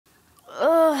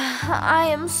I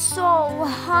am so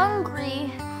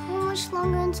hungry. How much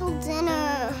longer until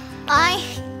dinner? I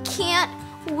can't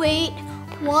wait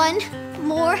one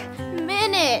more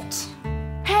minute.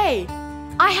 Hey,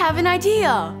 I have an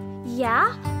idea.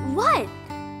 Yeah? What?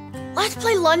 Let's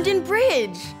play London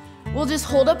Bridge. We'll just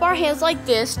hold up our hands like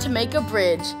this to make a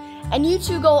bridge, and you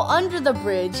two go under the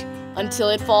bridge until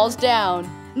it falls down.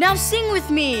 Now sing with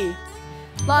me.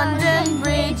 London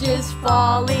Bridge is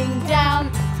falling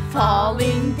down,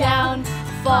 falling down,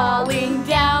 falling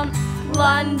down.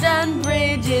 London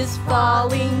Bridge is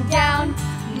falling down,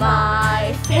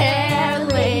 my fair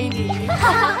lady.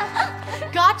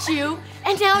 Got you.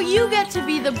 And now you get to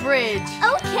be the bridge.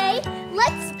 Okay,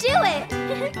 let's do it.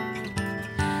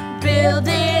 Build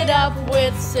it up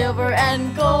with silver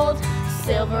and gold,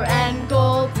 silver and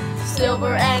gold,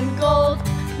 silver and gold.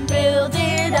 Build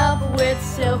it up with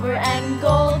silver and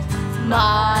gold,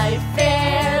 my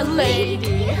fair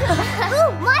lady.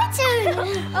 Ooh, my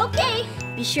turn. Okay,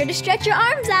 be sure to stretch your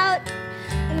arms out.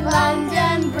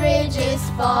 London Bridge is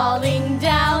falling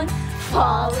down,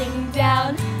 falling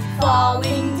down,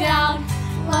 falling down.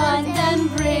 London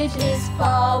Bridge is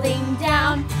falling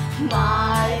down,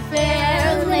 my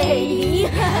fair lady.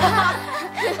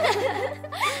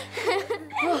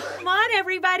 Come on,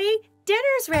 everybody.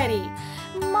 Dinner's ready.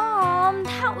 Mom,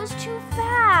 that was too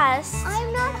fast.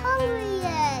 I'm not hungry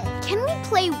yet. Can we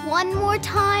play one more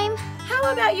time?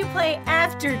 How about you play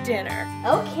after dinner?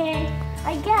 Okay,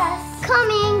 I guess.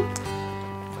 Coming.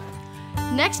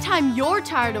 Next time you're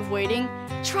tired of waiting,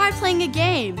 try playing a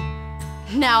game.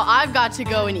 Now I've got to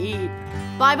go and eat.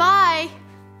 Bye-bye.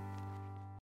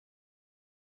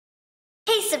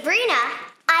 Hey, Sabrina,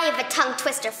 I have a tongue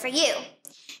twister for you.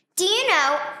 Do you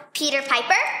know Peter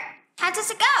Piper? How does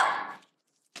it go?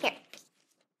 Here.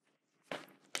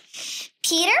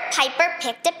 Peter Piper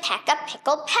picked a peck of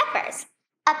pickled peppers.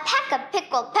 A peck of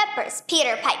pickled peppers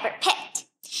Peter Piper picked.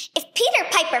 If Peter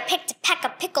Piper picked a peck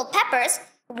of pickled peppers,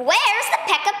 where's the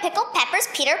peck of pickled peppers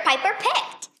Peter Piper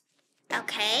picked?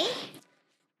 Okay.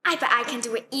 I bet I can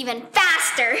do it even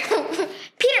faster.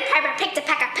 Peter Piper picked a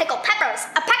peck of pickled peppers.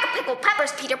 A peck of pickled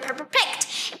peppers Peter Piper picked.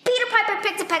 If Peter Piper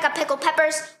picked a peck of pickled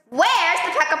peppers, where's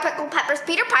the peck of pickled peppers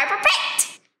Peter Piper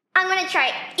picked? I'm going to try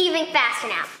it even faster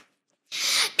now.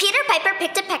 Peter Piper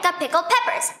picked a peck of pickled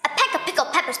peppers. A peck of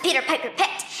pickled peppers Peter Piper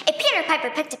picked. If Peter Piper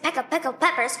picked a peck of pickled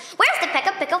peppers, where's the peck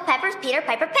of pickled peppers Peter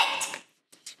Piper picked?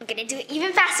 I'm gonna do it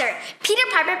even faster. Peter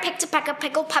Piper picked a peck of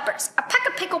pickled peppers. A peck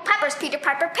of pickled peppers Peter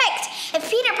Piper picked. If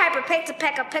Peter Piper picked a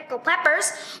peck of pickled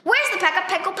peppers, where's the peck of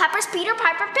pickled peppers Peter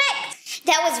Piper picked?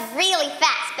 That was really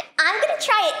fast, but I'm gonna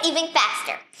try it even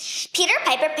faster. Peter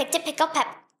Piper picked a pickled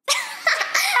pepper.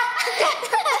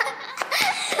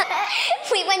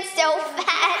 We went so fast.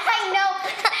 I know.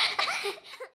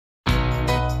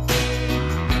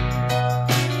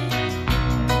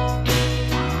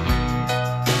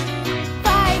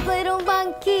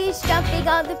 Jumping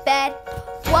on the bed,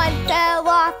 one fell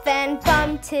off and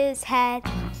bumped his head.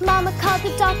 Mama called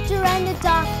the doctor and the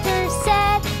doctor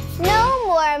said, No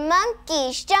more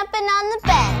monkeys jumping on the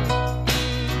bed.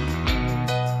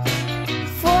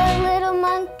 4 little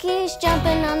monkeys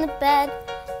jumping on the bed,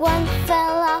 one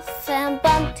fell off and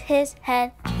bumped his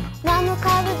head. Mama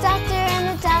called the doctor and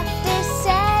the doctor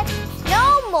said,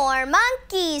 No more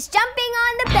monkeys jumping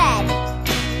on the bed.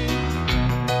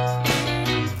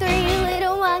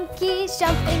 Monkeys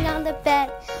jumping on the bed,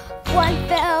 one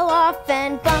fell off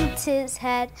and bumped his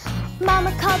head.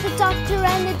 Mama called the doctor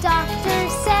and the doctor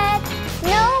said,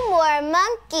 No more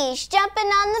monkeys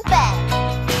jumping on the bed.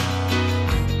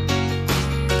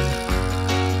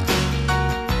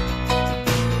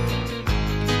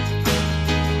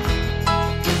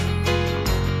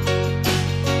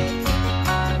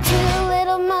 Two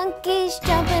little monkeys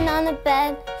jumping on the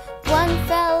bed, one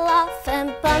fell off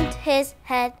and bumped his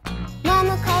head.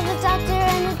 Mama called the doctor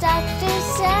and the doctor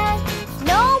said,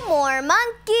 No more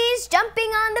monkeys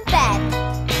jumping on the bed.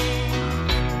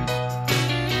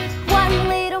 One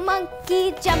little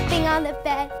monkey jumping on the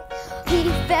bed, he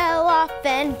fell off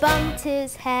and bumped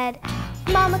his head.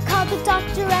 Mama called the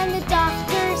doctor and the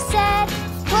doctor said,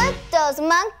 Put those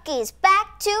monkeys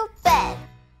back to bed.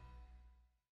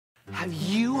 Have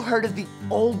you heard of the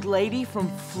old lady from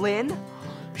Flynn?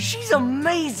 She's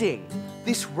amazing!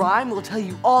 This rhyme will tell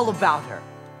you all about her.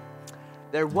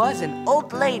 There was an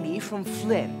old lady from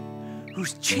Flynn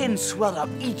whose chin swelled up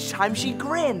each time she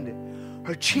grinned.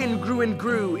 Her chin grew and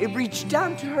grew, it reached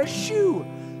down to her shoe.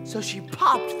 So she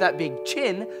popped that big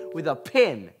chin with a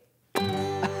pin.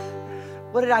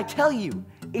 What did I tell you?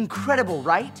 Incredible,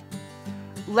 right?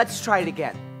 Let's try it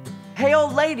again. Hey,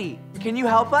 old lady, can you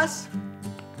help us?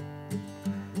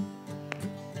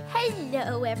 Hey,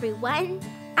 Hello, everyone.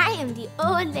 I am the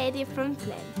old lady from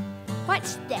Flynn.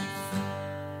 What's this?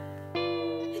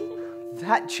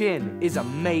 That chin is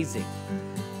amazing.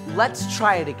 Let's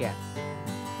try it again.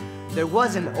 There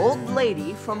was an old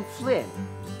lady from Flynn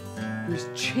whose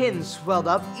chin swelled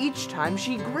up each time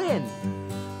she grinned.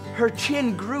 Her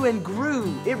chin grew and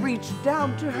grew. It reached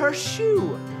down to her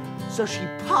shoe. So she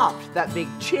popped that big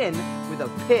chin with a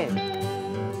pin.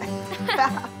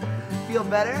 Feel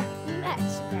better? Much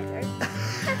better.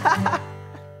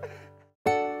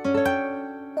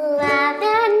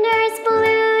 Lavender's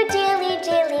blue, dilly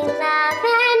dilly,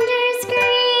 lavender's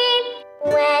green.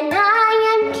 When I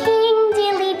am king,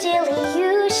 dilly dilly,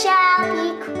 you shall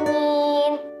be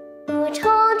queen. Who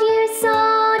told you so,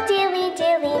 dilly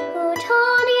dilly, who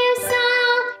told you so?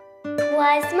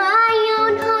 'Twas my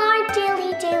own heart,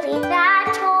 dilly dilly,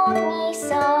 that told me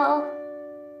so.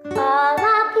 Call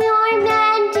up your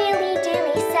men, dilly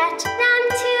dilly, set them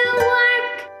to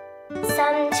work.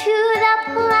 Some to the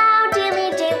plow, dilly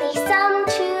dilly, some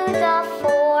to the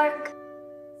fork.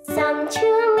 Some to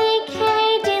make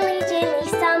hay, dilly dilly,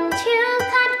 some to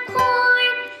cut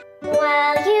corn.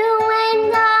 While you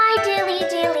and I, dilly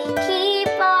dilly, keep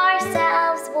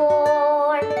ourselves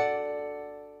warm.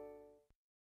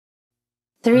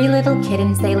 Three little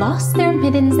kittens, they lost their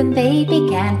mittens and they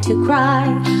began to cry.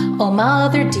 Oh,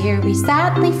 mother dear, we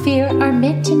sadly fear our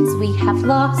mittens we have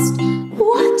lost.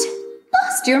 What?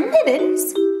 Lost your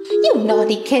mittens? You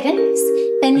naughty kittens,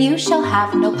 then you shall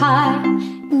have no pie.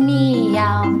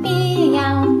 Meow,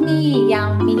 meow,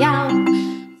 meow, meow.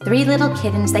 Three little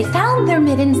kittens, they found their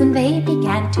mittens and they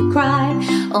began to cry.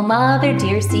 Oh, mother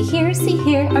dear, see here,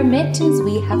 our mittens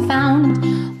we have found.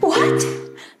 What?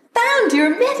 Found your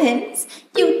mittens?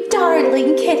 You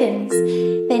darling kittens,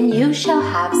 then you shall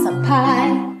have some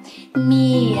pie.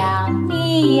 Meow,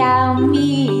 meow,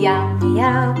 meow,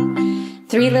 meow.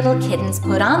 Three little kittens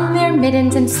put on their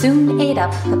mittens and soon ate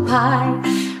up the pie.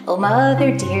 Oh,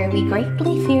 mother dear, we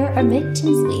greatly fear our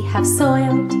mittens we have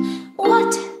soiled.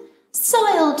 What?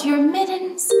 Soiled your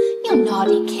mittens, you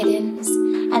naughty kittens?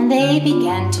 And they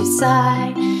began to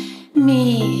sigh.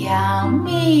 Meow,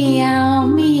 meow,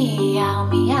 meow,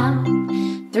 meow.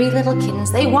 Three little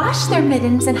kittens, they washed their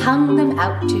mittens and hung them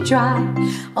out to dry.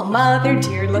 Oh, mother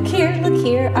dear, look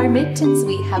here, our mittens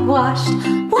we have washed.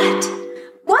 What?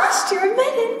 Washed your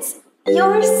mittens?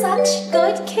 You're such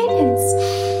good kittens.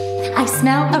 I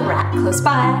smell a rat close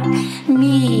by.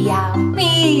 Meow,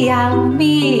 meow,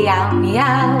 meow,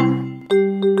 meow.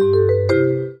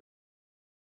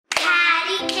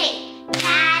 Patty cake,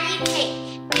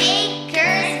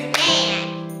 baker's man.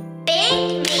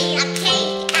 Bake me a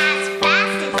cake as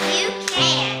fast as you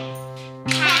can.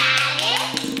 Pat it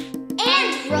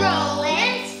and roll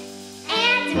it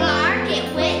and mark it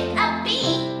with a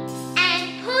beat and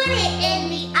put it in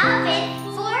the oven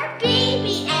for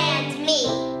baby and me.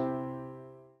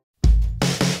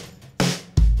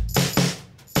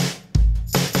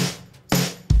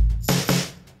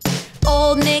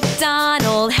 Old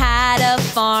MacDonald had a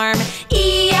farm,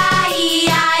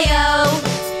 E-I-E-I-O.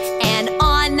 And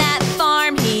on that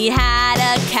farm he had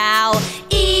a cow,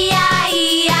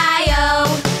 E-I-E-I-O.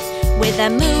 With a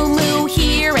moo-moo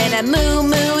here and a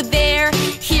moo-moo there,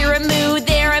 here a moo,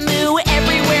 there a moo,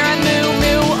 everywhere a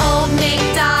moo-moo. Old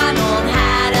MacDonald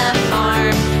had a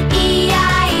farm,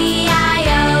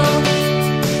 E-I-E-I-O.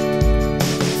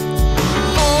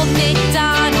 Old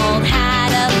MacDonald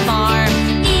had a farm,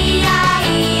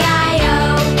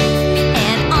 E-I-E-I-O.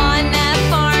 And on that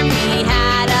farm he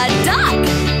had a duck,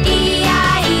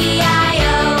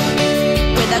 E-I-E-I-O.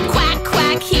 With a quack,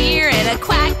 quack here and a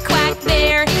quack, quack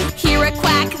there, here a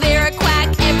quack, there a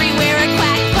quack, everywhere a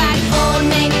quack, quack. Old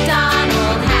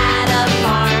MacDonald had a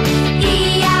farm,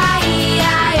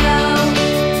 E-I-E-I-O.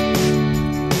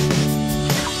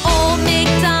 Old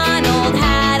MacDonald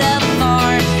had a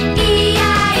farm,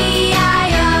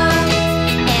 E-I-E-I-O.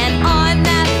 And on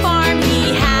that farm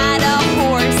he had a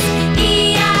horse,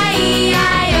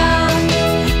 E-I-E-I-O.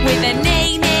 With a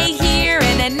neigh, neigh here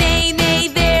and a neigh, neigh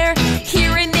there,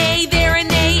 here a neigh, there a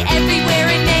neigh, everywhere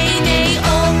a neigh, neigh.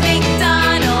 Old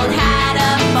MacDonald had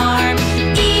a farm,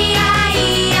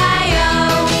 E-I-E-I-O.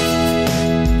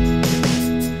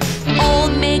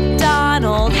 Old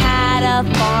MacDonald had a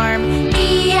farm,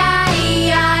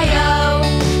 E-I-E-I-O.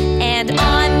 And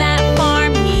on that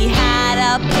farm he had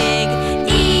a pig,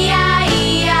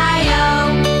 E-I-E-I-O.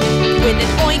 With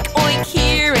an oink, oink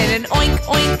here and an oink,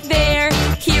 oink there,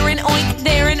 here an oink,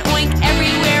 there an oink,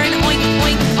 everywhere an oink,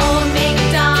 oink. Old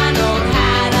MacDonald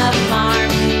had a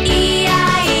farm,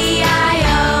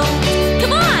 E-I-E-I-O.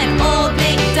 Come on! Old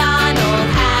MacDonald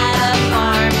had a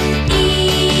farm,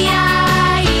 E-I-E-I-O.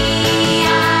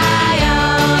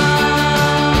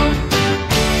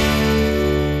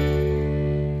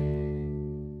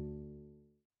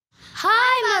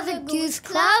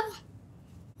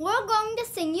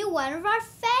 one of our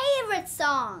favorite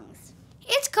songs.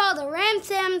 It's called a Ram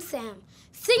Sam Sam.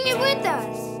 Sing it with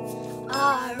us.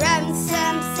 A Ram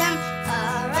Sam Sam,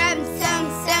 a Ram Sam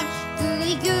Sam,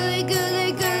 gooly gooly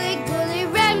gooly gooly gooly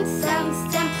Ram Sam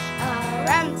Sam, a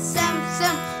Ram Sam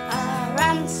Sam, a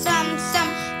Ram Sam Sam,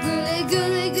 gooly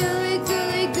gooly gooly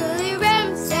gooly gooly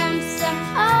Ram Sam Sam,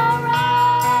 a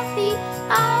Rafi,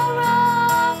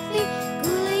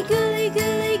 gooly gooly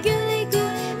gooly gooly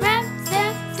gooly Ram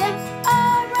Sam Sam, a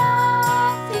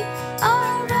Rafi,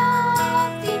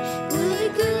 gooly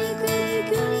gooly gooly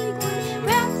gooly gooly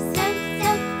Ram Sam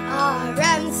Sam, a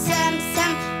Ram Sam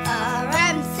Sam, a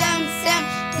Ram Sam Sam,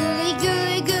 gooly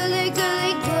gooly gooly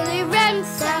gooly gooly Ram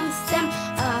Sam Sam,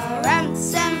 a Ram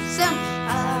Sam Sam,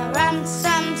 a Ram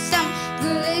Sam Sam,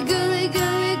 gooly gooly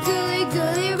gooly gooly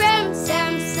gooly Ram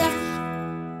Sam Sam.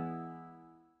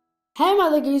 Hey,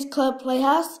 Mother Goose Club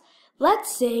Playhouse,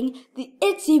 let's sing the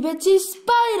Itsy Bitsy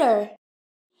Spider.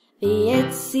 The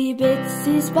itsy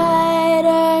bitsy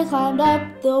spider climbed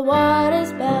up the water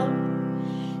spout.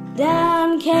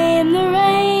 Down came the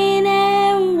rain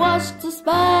and washed the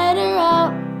spider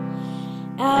out.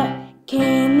 Out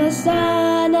came the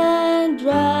sun and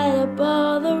dried up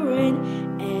all the rain.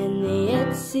 And the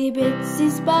itsy bitsy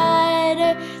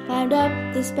spider climbed up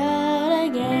the spout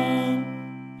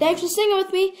again. Thanks for singing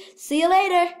with me. See you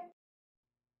later.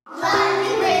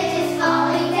 London Bridge is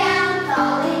falling down,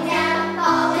 falling down,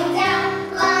 falling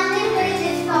down. London Bridge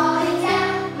is falling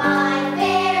down, my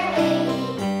fair lady.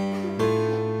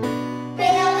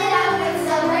 Build it up with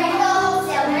silver and gold,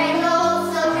 silver and gold,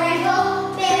 silver and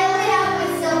gold. Build it up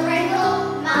with silver and gold,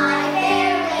 my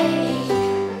fair lady.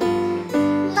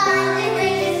 London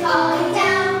Bridge is falling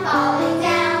down, falling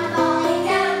down, falling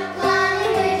down.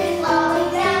 London Bridge is falling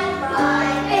down, my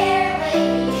fair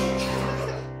lady.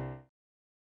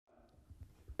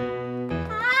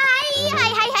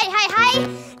 Hi.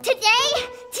 Today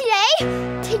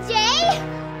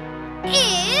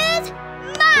is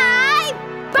my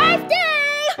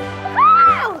birthday!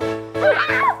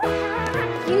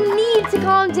 You need to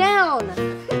calm down.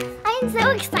 I'm so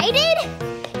excited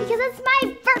because it's my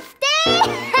birthday!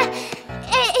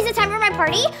 Is it time for my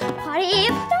party?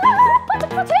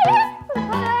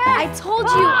 I told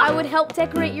you I would help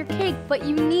decorate your cake, but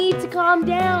you need to calm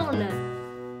down.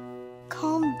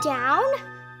 Calm down?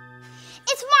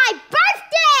 It's my birthday!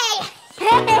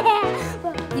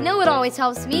 You know what always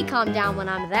helps me calm down when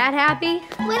I'm that happy?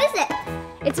 What is it?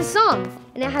 It's a song,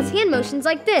 and it has hand motions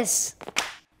like this.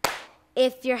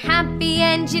 If you're happy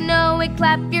and you know it,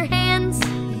 clap your hands.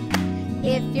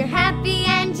 If you're happy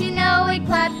and you know it,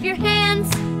 clap your hands.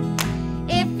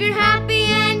 If you're happy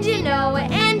and you know it,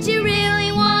 and you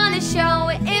really want to show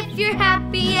it. If you're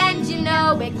happy and you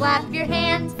know it, clap your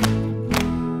hands.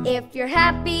 If you're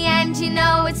happy and you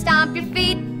know it, stomp your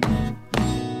feet.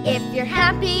 If you're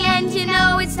happy and you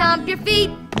know it, stomp your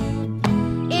feet.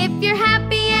 If you're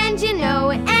happy and you know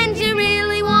it, and you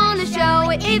really want to show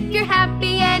it. If you're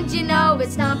happy and you know it,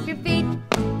 stomp your feet.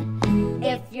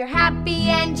 If you're happy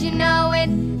and you know it,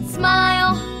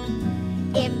 smile.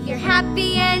 If you're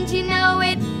happy and you know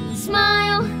it,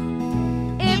 smile.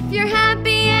 If you're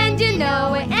happy and you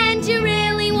know it, and you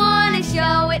really want to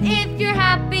show it. If you're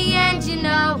happy and you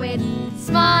know it,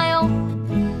 smile.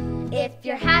 If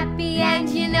you're happy and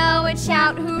you know it,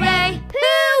 shout hooray,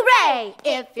 hooray!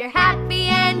 If you're happy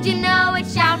and you know it,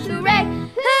 shout hooray,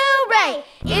 hooray!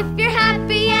 If you're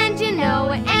happy and you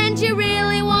know it, and you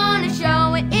really want to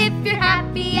show it. If you're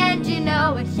happy and you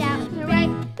know it, shout hooray,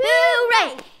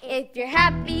 hooray! If you're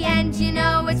happy and you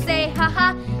know it, say ha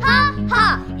ha, ha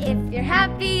ha! If you're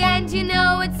happy and you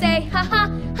know it, say ha ha,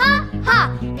 ha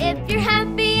ha! If you're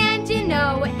happy and you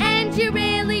know it, and you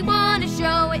really want to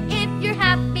show it. If you're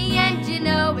happy and you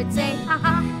know it, say ha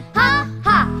ha, ha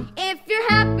ha! If you're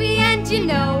happy and you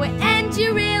know it, and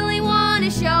you really want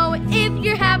to show it. If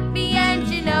you're happy and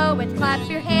you know it, clap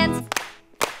your hands.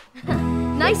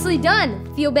 Nicely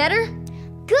done. Feel better?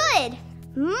 Good.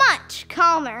 Much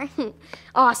calmer.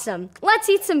 Awesome. Let's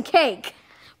eat some cake.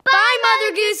 Bye,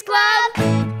 Mother Goose Club!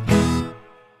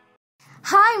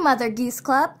 Hi, Mother Goose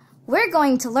Club. We're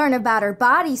going to learn about our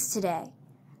bodies today.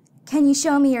 Can you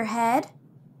show me your head?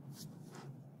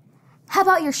 How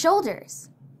about your shoulders?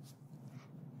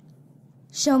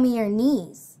 Show me your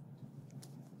knees.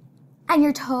 And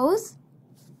your toes?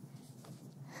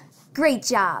 Great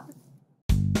job.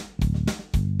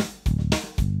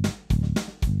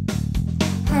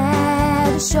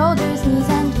 Head, shoulders, knees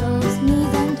and toes,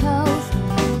 knees and toes.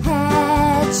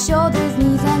 Head, shoulders,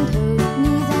 knees and toes,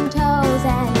 knees and toes.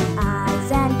 And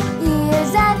eyes and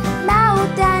ears and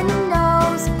mouth and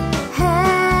nose.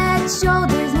 Head,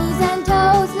 shoulders, knees and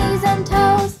toes, knees and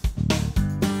toes.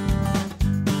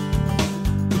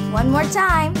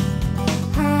 time.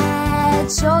 Head,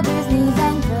 shoulders, knees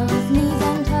and toes, knees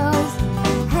and toes.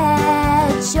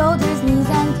 Head, shoulders, knees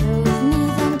and toes,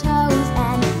 knees and toes.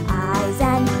 And eyes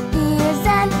and ears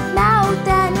and mouth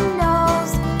and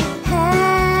nose.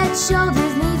 Head,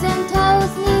 shoulders, knees and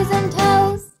toes, knees and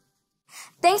toes.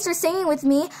 Thanks for singing with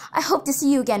me. I hope to see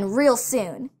you again real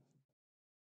soon.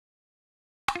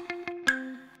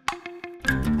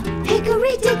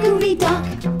 Hickory dickory dock,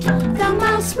 the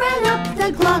mouse ran up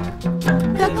the clock.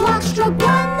 The clock struck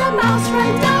one, the mouse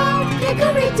ran down.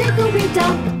 Hickory dickory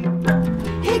dock,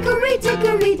 hickory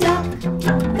dickory dock,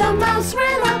 the mouse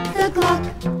ran up the clock.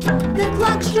 The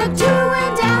clock struck two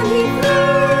and down he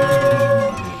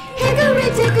flew. Hickory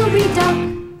dickory dock,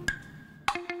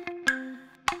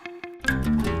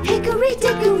 hickory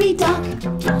dickory dock,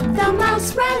 the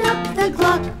mouse ran up the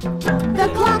clock. The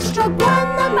clock struck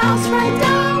one, the mouse ran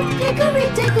down. Hickory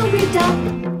dickory dock,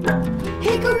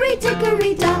 hickory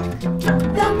dickory dock,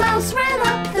 the mouse ran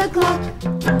up the clock.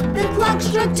 The clock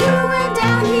struck two and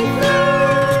down he flew.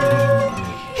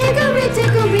 Hickory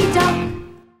dickory dock.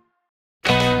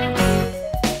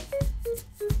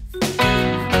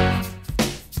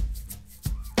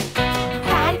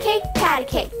 Pat a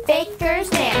cake, baker's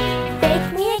man.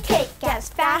 Bake me a cake as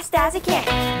fast as I can.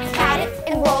 Pat it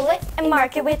and roll it and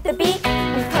mark it with the beat,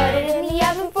 and put it in the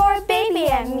oven for a baby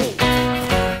and me.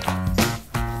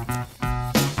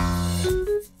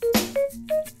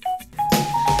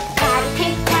 Pat a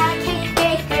cake,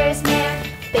 baker's man.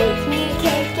 Bake me a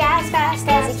cake as fast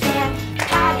as I can.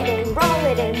 Pat it and roll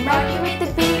it and mark it with the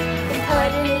beat, and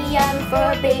put it in the oven for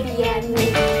a baby and me.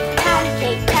 Pat a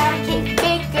cake,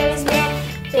 baker's man.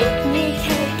 Bake me a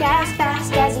cake as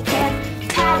fast as you can.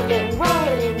 Pat it and roll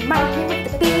it and mark it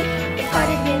with the beat, and put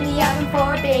it in the oven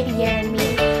for a baby and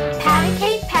me.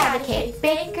 Pat a cake,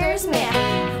 baker's man.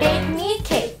 Bake me a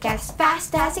cake as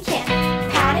fast as I can.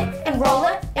 Pat it and roll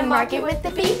it and mark it with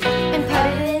the beat, and put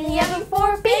it in the oven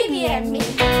for a baby and me.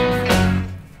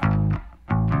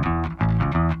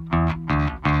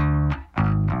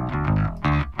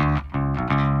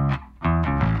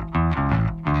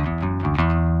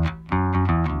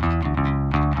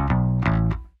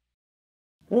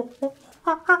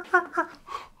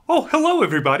 Oh, hello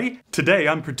everybody! Today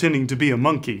I'm pretending to be a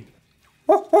monkey.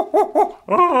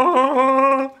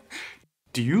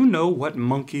 Do you know what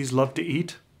monkeys love to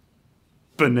eat?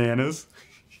 Bananas.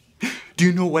 Do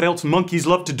you know what else monkeys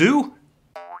love to do?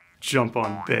 Jump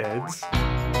on beds.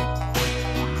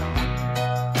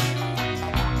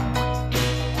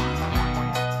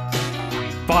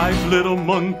 Five little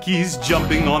monkeys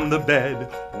jumping on the bed.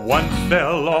 One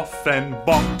fell off and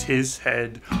bonked his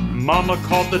head. Mama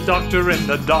called the doctor and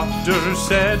the doctor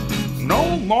said,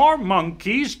 "No more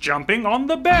monkeys jumping on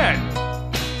the bed."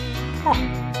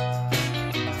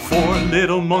 Four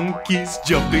little monkeys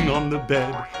jumping on the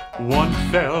bed. One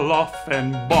fell off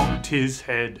and bonked his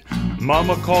head.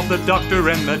 Mama called the doctor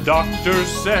and the doctor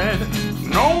said,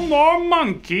 "No more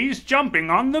monkeys jumping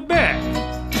on the bed."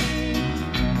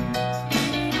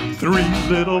 Three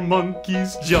little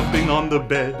monkeys jumping on the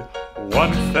bed.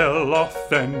 One fell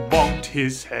off and bonked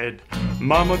his head.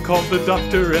 Mama called the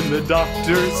doctor and the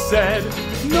doctor said,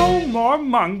 "No more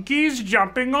monkeys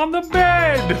jumping on the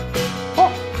bed."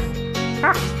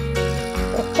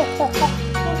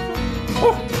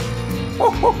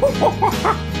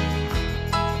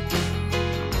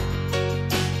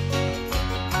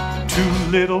 Two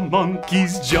little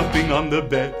monkeys jumping on the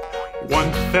bed.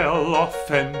 One fell off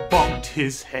and bonked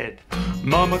his head.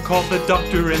 Mama called the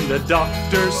doctor and the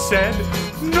doctor said,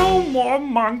 "No more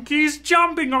monkeys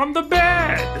jumping on the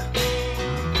bed."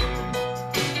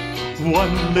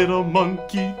 One little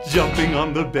monkey jumping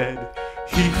on the bed.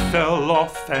 He fell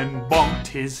off and bonked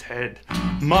his head.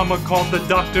 Mama called the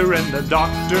doctor and the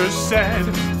doctor said,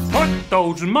 "Put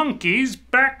those monkeys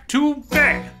back to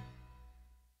bed."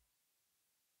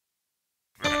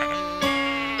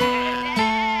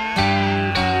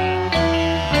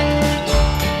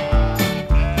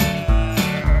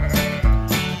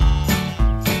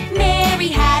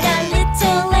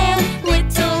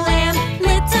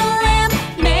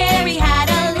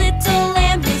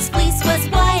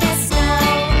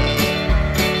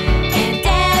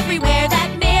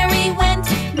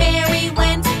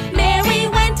 Mary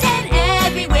went, and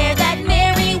everywhere that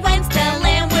Mary went, the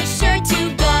lamb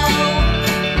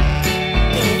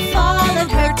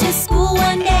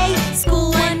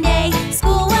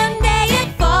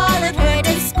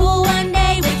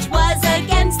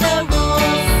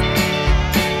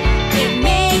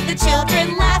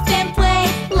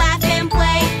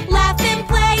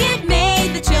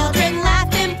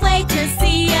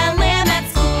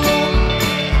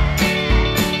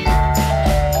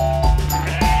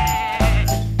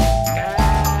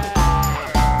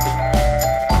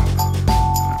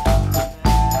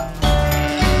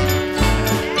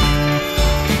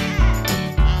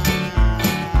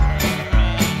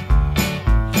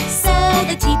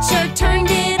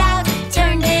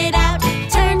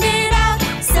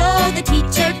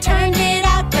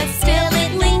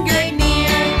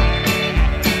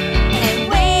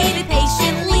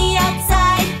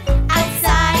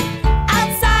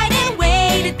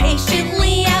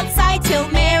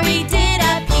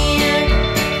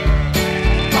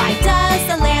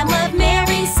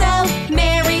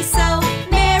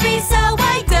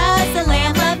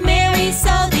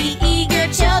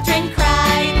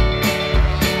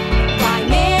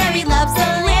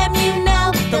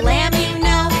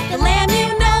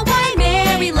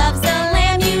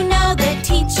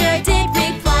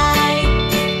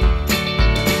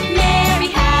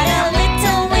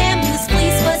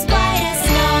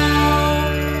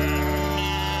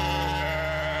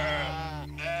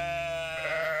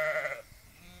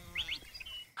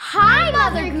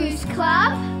Goose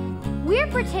Club. We're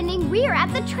pretending we're at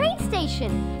the train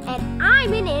station, and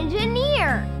I'm an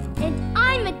engineer. And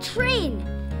I'm a train.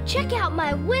 Check out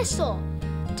my whistle.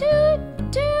 Toot,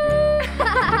 toot.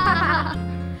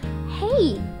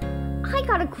 Hey, I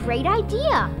got a great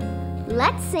idea.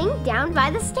 Let's sing Down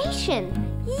by the Station.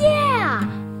 Yeah!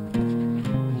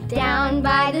 Down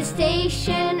by the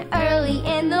station early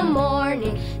in the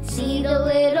morning, see the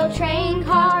little train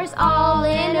cars all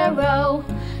in a row.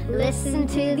 Listen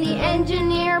to the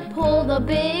engineer pull the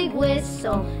big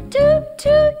whistle. Toot,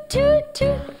 toot, toot,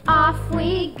 toot, off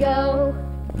we go.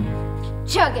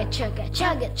 Chug it, chug it,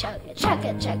 chug it, chug it, chug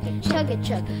it, chug it, chug it,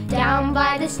 chug it. Down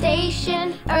by the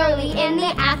station early in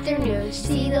the afternoon,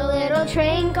 see the little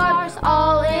train cars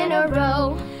all in a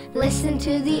row. Listen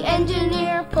to the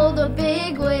engineer pull the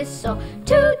big whistle.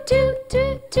 Toot, toot,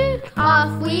 toot, toot,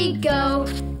 off we go.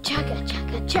 Chug it,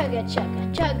 chug it, chug it, chug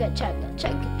it, chug it, chug it,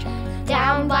 chug it, chug it.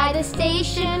 Down by the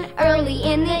station early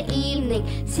in the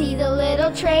evening, see the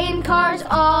little train cars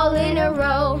all in a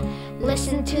row.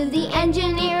 Listen to the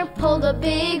engineer pull the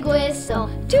big whistle.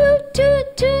 Toot,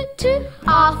 toot, toot, toot,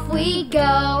 off we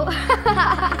go.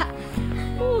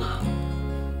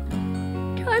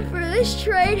 Time for this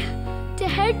train to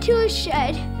head to a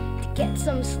shed to get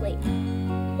some sleep.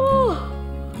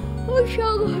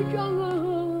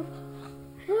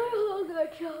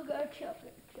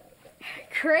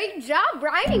 Great job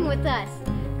rhyming with us.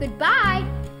 Goodbye.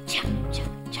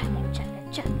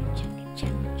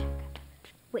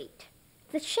 Wait,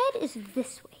 the shed is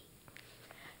this way.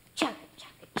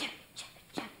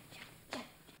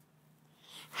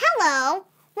 Hello.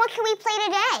 What can we play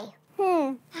today?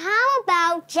 How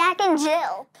about Jack and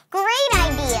Jill? Great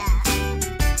idea.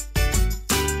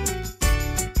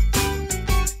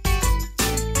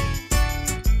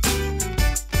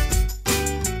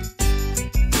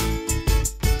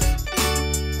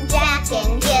 Jack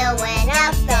and Jill went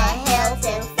up the hill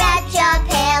to fetch a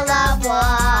pail of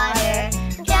water.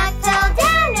 Jack fell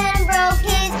down and broke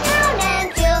his crown, and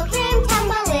Jill came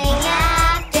tumbling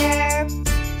after.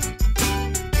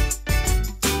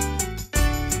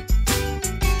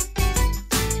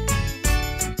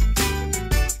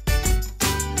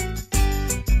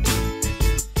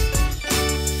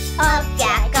 Up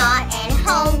Jack got and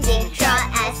home Dick trot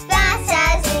as fast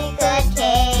as he could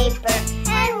caper,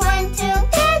 and went to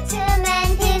bed to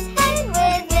mend his head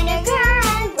with vinegar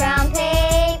and brown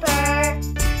paper.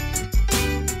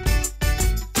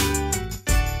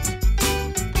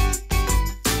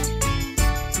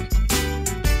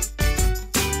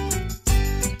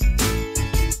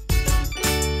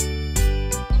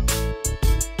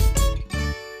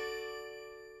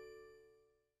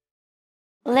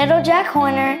 Little Jack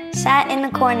Horner sat in the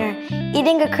corner,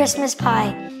 eating a Christmas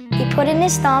pie. He put in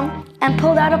his thumb and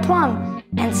pulled out a plum,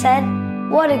 and said,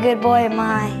 "What a good boy am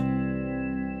I."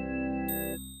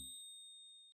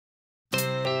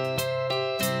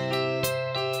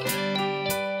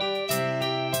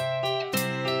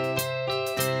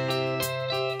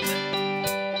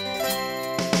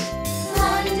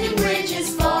 London Bridge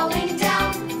is falling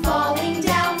down, falling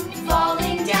down,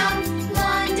 falling down.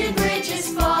 London Bridge is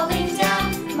falling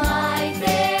down, my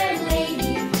fair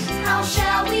lady. How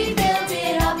shall we build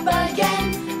it up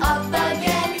again, up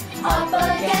again, up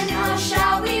again? How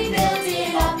shall we build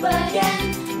it up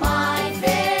again, my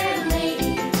fair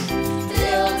lady?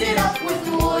 Build it up with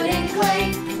wood and clay,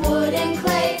 wood and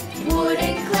clay, wood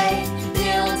and clay.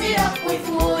 Build it up with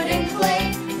wood and clay,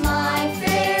 my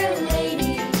fair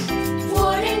lady.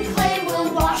 Wood and clay will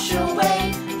wash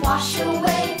away, wash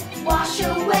away, wash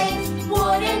away.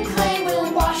 Wood and clay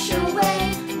will wash away,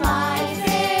 my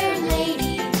fair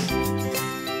lady.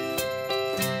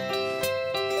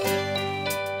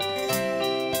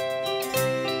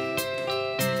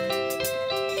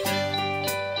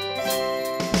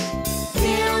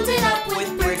 Build it up with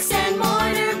bricks and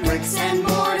mortar, bricks and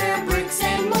mortar, bricks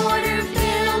and mortar.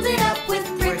 Build it up with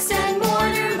bricks and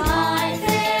mortar, my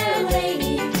fair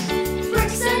lady.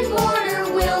 Bricks and mortar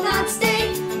will not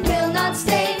stay, will not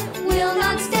stay, will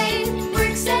not stay.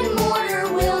 Bricks and mortar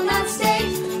will not stay,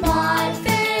 my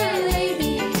fair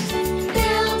lady.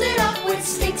 Build it up with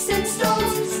sticks and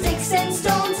stones, sticks and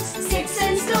stones, sticks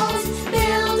and stones.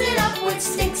 Build it up with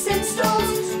sticks and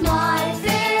stones, my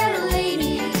fair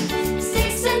lady.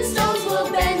 Sticks and stones will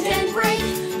bend and break,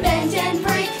 bend and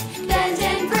break, bend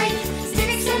and break.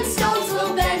 Sticks and stones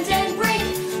will bend and break,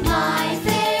 my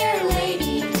fair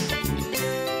lady.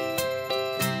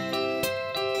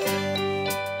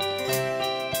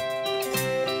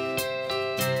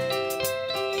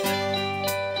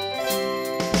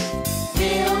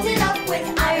 Build it up with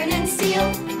iron and steel,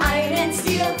 iron and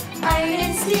steel, iron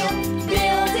and steel.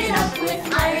 Build it up with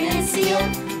iron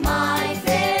bow, my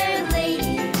fair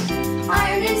lady.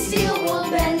 Iron and steel will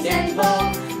bend and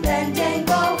bow, bend and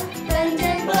bow, bend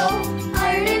and bow.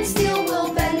 Iron and steel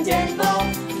will bend and bow,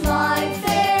 my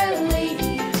fair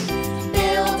lady.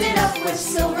 Build it up with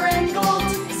silver and gold,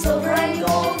 silver and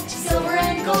gold, silver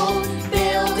and gold.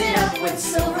 Build it up with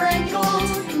silver and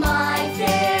gold, my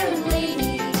fair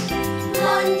lady.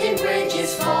 London Bridge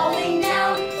is falling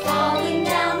down, falling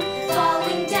down,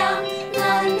 falling down.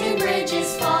 London Bridge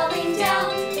is falling down,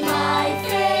 my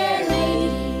fair lady.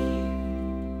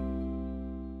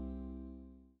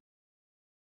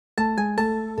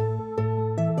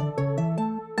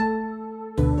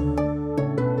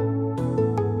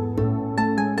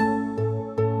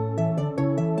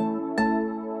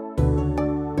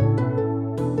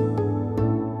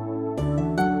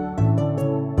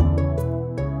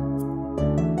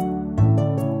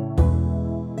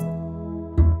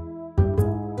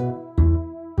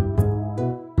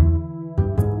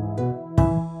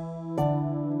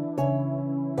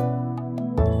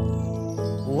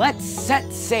 Let's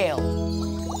set sail.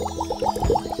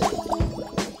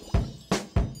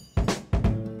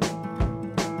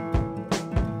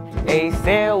 A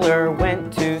sailor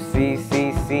went to sea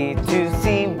to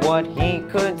see what he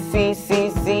could see.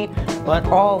 But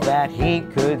all that he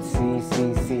could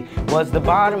see was the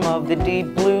bottom of the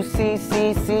deep blue sea.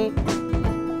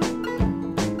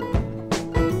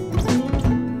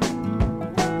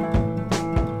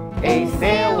 A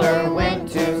sailor went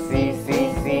to sea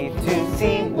to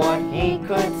see what he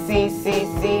could see.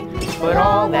 But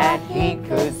all that he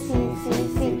could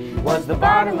see was the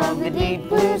bottom of the deep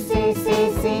blue sea.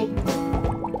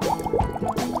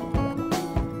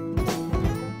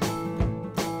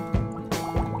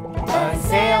 A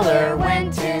sailor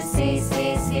went to sea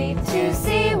to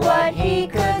see what he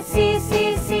could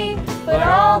see. But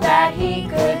all that he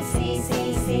could see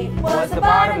was the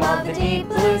bottom of the deep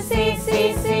blue sea.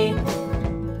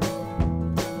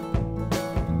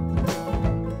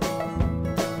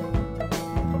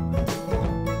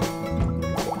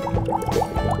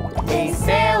 A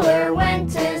sailor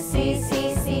went to sea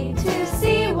to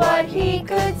see what he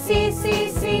could see.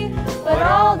 But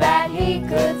all that he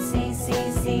could see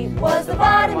was the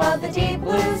bottom of the deep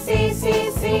blue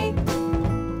sea.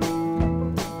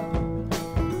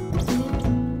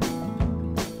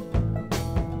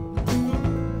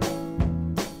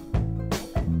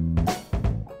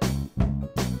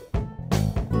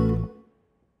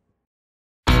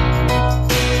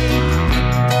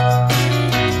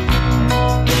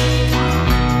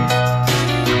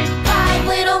 Five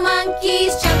little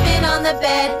monkeys jumping on the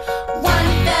bed. One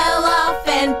fell off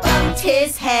and bumped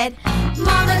his head.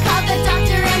 Mama called the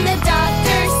doctor and the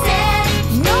doctor said,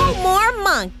 No more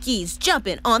monkeys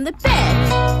jumping on the bed.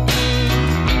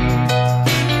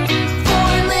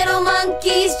 Four little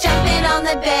monkeys jumping on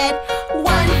the bed.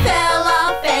 One fell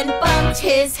off and bumped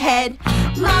his head.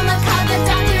 Mama called the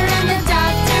doctor and the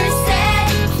doctor said,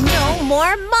 No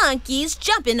more monkeys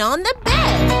jumping on the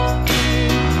bed.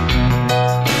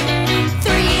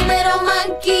 Three little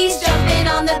monkeys jumping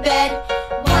on the bed.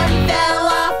 One fell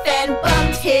off and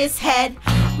bumped his head.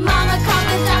 Mama called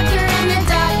the doctor and the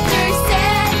doctor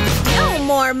said, No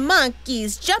more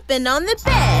monkeys jumping on the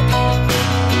bed.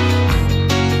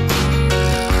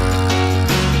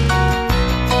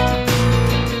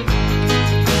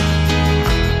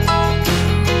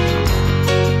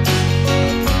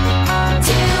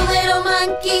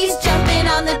 monkeys jumping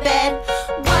on the bed.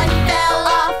 One fell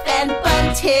off and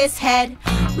bumped his head.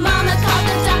 Mama called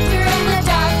the doctor and the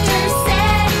doctor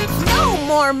said, No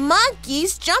more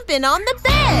monkeys jumping on the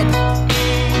bed.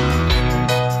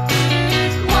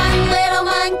 One little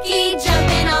monkey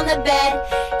jumping on the bed.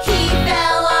 He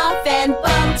fell off and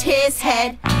bumped his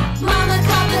head. Mama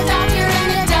called the doctor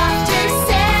and the doctor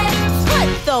said,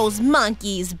 Put those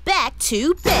monkeys back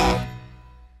to bed.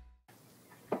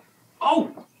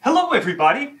 Oh, hello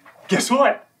everybody. Guess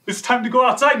what? It's time to go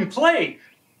outside and play.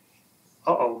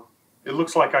 Uh-oh, it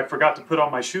looks like I forgot to put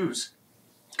on my shoes.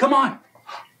 Come on.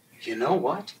 You know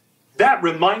what? That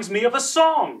reminds me of a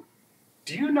song.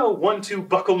 Do you know 1, 2,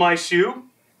 buckle my shoe?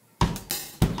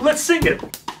 Let's sing it.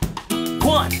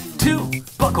 1, 2,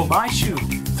 buckle my shoe.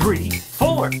 3,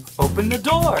 4, open the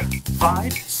door.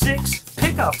 5, 6,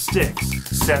 pick up sticks.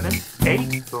 7,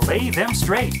 8, lay them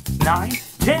straight. 9,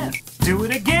 10, do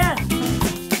it again.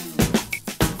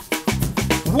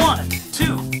 1,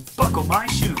 2, buckle my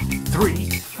shoe. 3,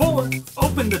 4,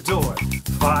 open the door.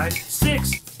 5,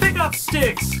 6, pick up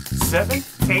sticks. 7,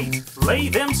 8, lay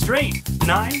them straight.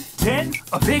 9, 10,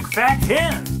 a big fat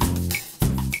hen.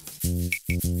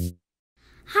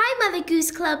 Hi, Mother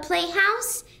Goose Club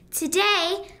Playhouse.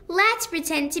 Today, let's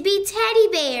pretend to be teddy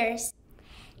bears.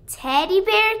 Teddy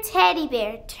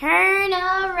bear, turn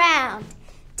around.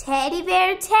 Teddy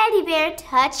bear,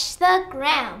 touch the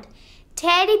ground.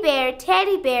 Teddy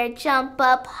bear, jump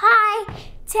up high.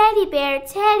 Teddy bear,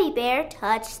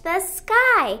 touch the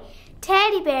sky.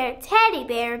 Teddy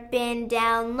bear, bend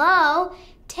down low.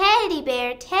 Teddy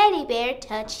bear,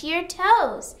 touch your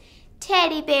toes.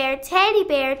 Teddy bear,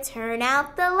 turn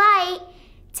out the light.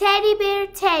 Teddy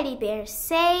bear,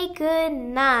 say good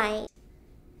night.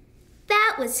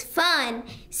 That was fun.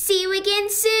 See you again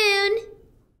soon.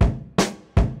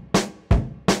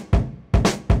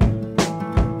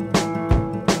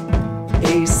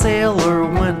 A sailor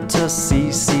went to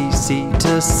sea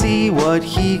to see what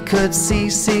he could see.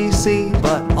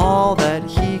 But all that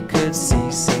he could see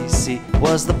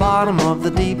was the bottom of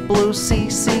the deep blue sea.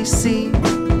 Is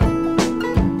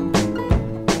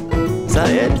that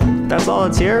it? That's all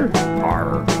that's here?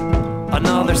 Arr.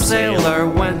 Another sailor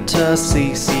went to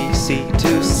sea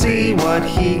to see what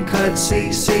he could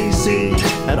see.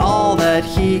 And all that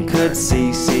he could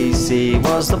see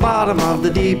was the bottom of the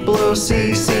deep blue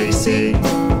sea.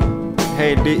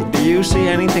 Hey, do you see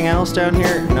anything else down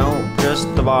here? No,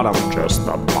 just the bottom. Just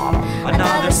the bottom.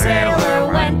 Another sailor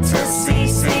went to sea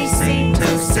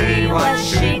to see what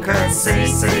she could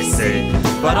see.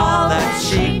 But all that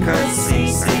she could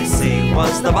see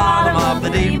was the bottom of the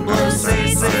deep blue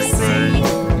sea.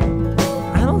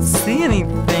 I don't see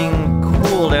anything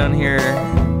cool down here.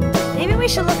 Maybe we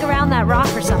should look around that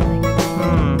rock or something.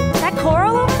 Is that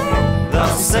coral over there? The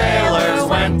sailors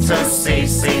went to sea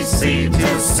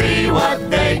to see what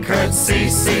they could see.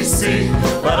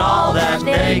 But all that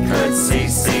they could see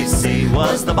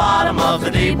was the bottom of the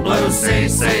deep blue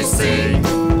sea.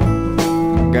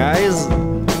 Guys,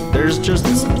 there's just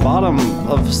bottom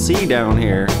of sea down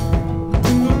here.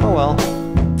 Oh well.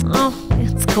 Oh,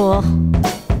 it's cool.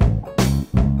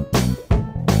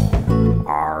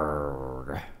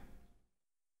 Arrgh.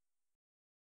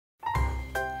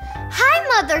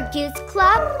 Hi, Mother Goose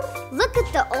Club. Look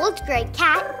at the old gray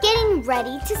cat getting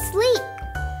ready to sleep.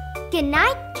 Good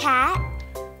night, cat.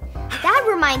 That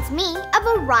reminds me of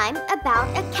a rhyme about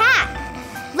a cat.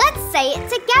 Let's say it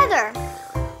together.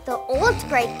 The old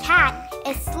gray cat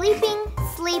is sleeping.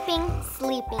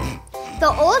 The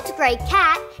old gray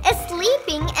cat is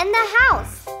sleeping in the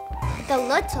house. The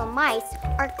little mice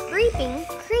are creeping.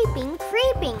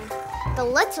 The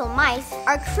little mice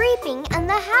are creeping in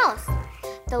the house.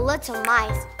 The little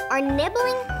mice are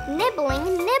nibbling.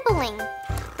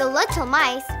 The little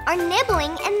mice are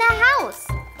nibbling in the house.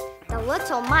 The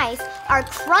little mice are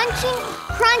crunching.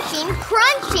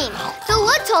 The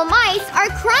little mice are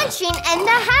crunching in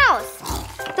the house.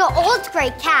 The old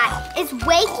gray cat is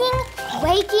waking.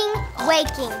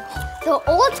 The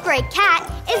old gray cat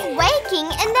is waking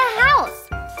in the house.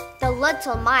 The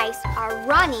little mice are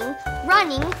running.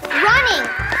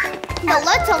 The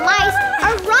little mice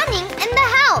are running in the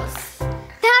house.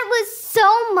 That was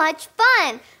so much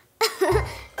fun.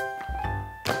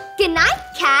 Good night,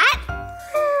 cat.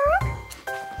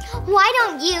 Why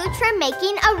don't you try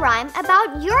making a rhyme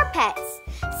about your pets?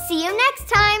 See you next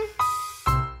time.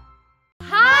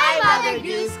 Hi, Mother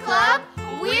Goose Club.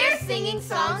 We're singing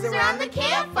songs around the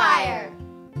campfire.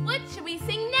 What should we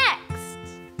sing next?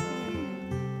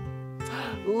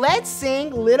 Let's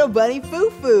sing Little Bunny Foo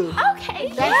Foo.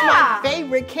 Okay, That's my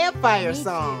favorite campfire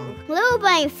song. Little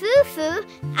Bunny Foo Foo?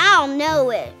 I don't know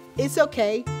it. It's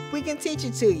okay. We can teach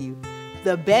it to you.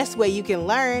 The best way you can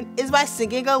learn is by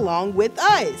singing along with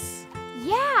us.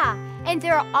 Yeah, and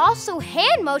there are also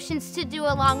hand motions to do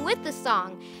along with the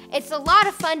song. It's a lot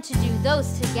of fun to do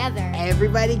those together.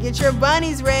 Everybody get your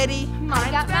bunnies ready.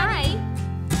 I got mine.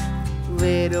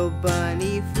 Little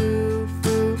bunny foo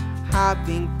foo,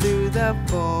 hopping through the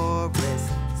forest,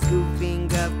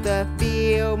 scooping up the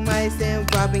field mice and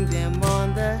dropping them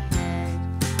on the head.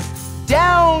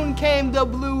 Down came the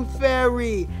blue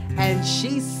fairy, and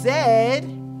she said,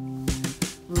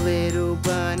 Little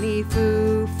bunny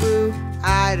foo foo,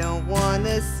 I don't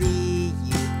wanna see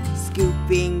you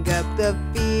scooping up the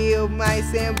field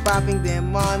mice and bopping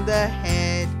them on the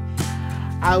head.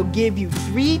 I'll give you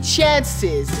 3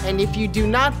 chances, and if you do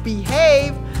not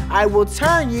behave, I will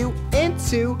turn you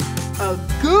into a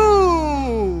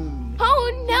goon.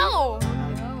 Oh no!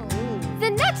 The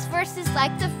next verse is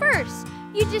like the first.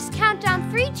 You just count down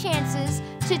 3 chances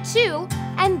to 2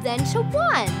 and then to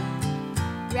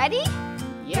 1. Ready?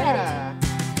 Yeah.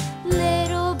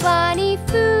 Little bunny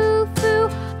foo foo,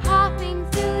 hopping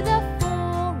through the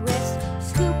forest,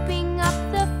 scooping up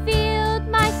the field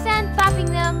mice and bopping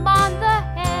them on the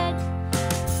head.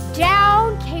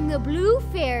 Down came the blue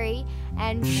fairy,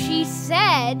 and she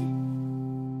said,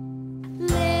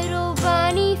 Little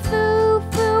bunny foo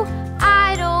foo,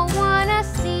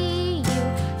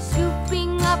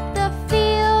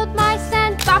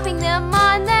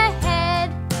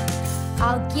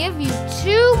 I'll give you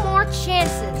 2 more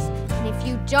chances. And if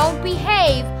you don't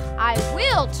behave, I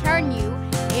will turn you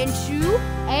into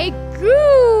a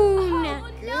goon. Oh,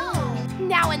 no.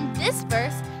 Now in this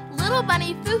verse, little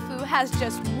bunny Foo-Foo has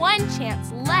just 1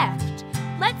 chance left.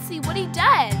 Let's see what he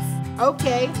does.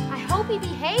 Okay. I hope he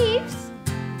behaves.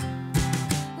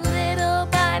 Little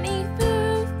bunny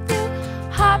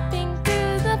Foo-Foo, hopping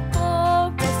through the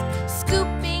forest,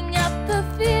 scooping up the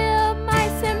field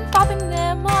mice and popping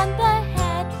them on the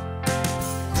head.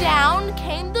 Down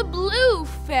came the blue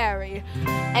fairy,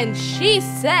 and she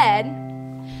said,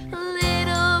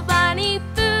 Little bunny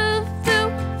Foo-Foo,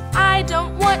 I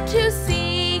don't want to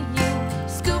see you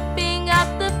scooping up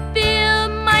the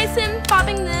field mice and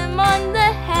popping them on the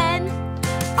head.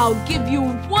 I'll give you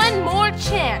 1 more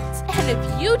chance, and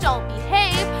if you don't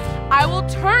behave, I will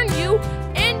turn you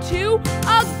into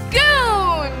a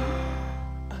goon!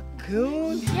 A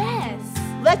goon? Yes.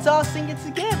 Let's all sing it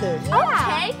together.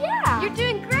 Okay, yeah. You're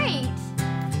doing great.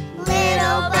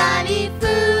 Little bunny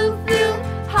Foo-Foo,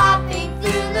 hopping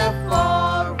through the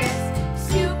forest,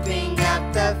 scooping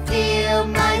up the field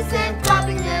mice and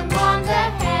popping them on the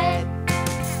head.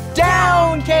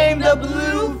 Down came the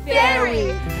blue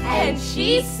fairy, and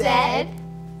she said,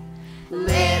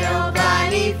 Little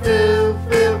bunny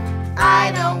Foo-Foo,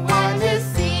 I don't want to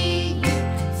see you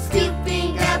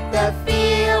scooping up the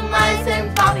field mice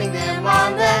and popping them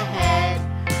on the head.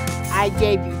 I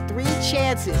gave you 3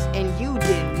 chances and you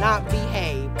did not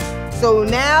behave. So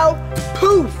now,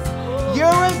 poof, you're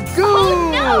a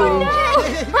goon. Oh,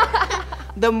 no.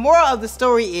 The moral of the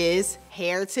story is,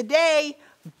 hair today,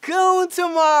 goon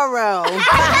tomorrow.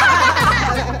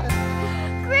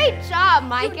 Great job,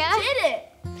 Micah. You did it.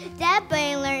 That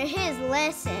boy learned his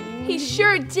lesson. He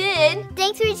sure did.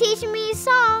 Thanks for teaching me a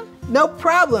song. No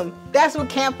problem. That's what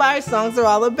campfire songs are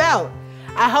all about.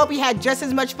 I hope you had just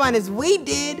as much fun as we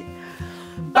did.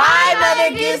 Bye,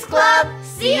 Mother Goose Club.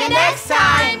 See you next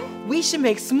time. We should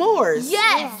make s'mores.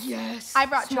 Yes. Yes. I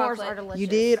brought S'mores chocolate. are delicious. You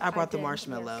did? I brought the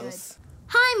marshmallows.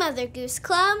 Hi, Mother Goose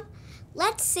Club.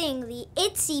 Let's sing the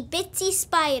Itsy Bitsy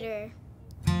Spider.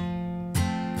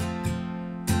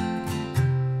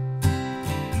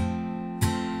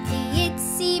 The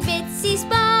itsy bitsy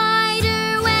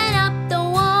spider went up the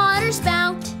water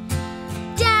spout.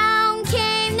 Down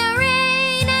came the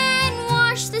rain and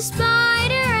washed the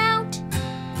spider out.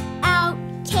 Out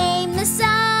came the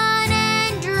sun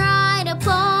and dried up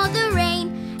all the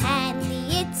rain. And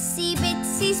the itsy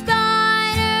bitsy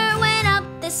spider went up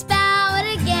the spout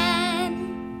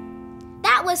again.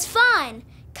 That was fun.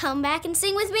 Come back and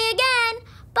sing with me again.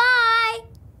 Bye.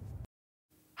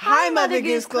 Hi, Mother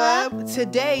Goose Club.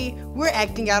 Today, we're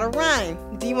acting out a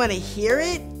rhyme. Do you want to hear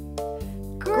it?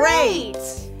 Great!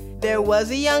 There was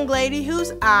a young lady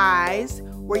whose eyes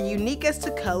were unique as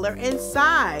to color and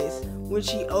size. When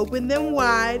she opened them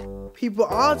wide, people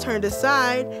all turned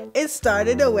aside and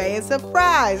started away in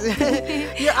surprise.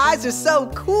 Your eyes are so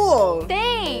cool.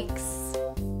 Thanks.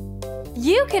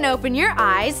 You can open your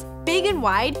eyes big and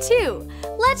wide too.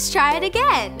 Let's try it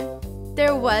again.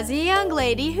 There was a young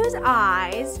lady whose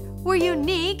eyes were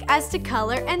unique as to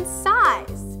color and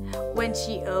size. When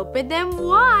she opened them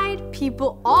wide,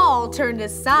 people all turned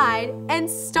aside and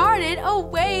started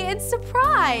away in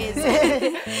surprise.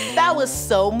 That was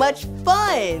so much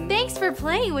fun. Thanks for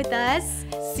playing with us.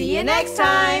 See you next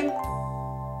time.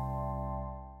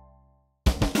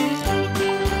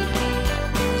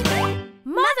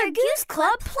 Mother Goose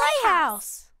Club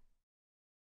Playhouse.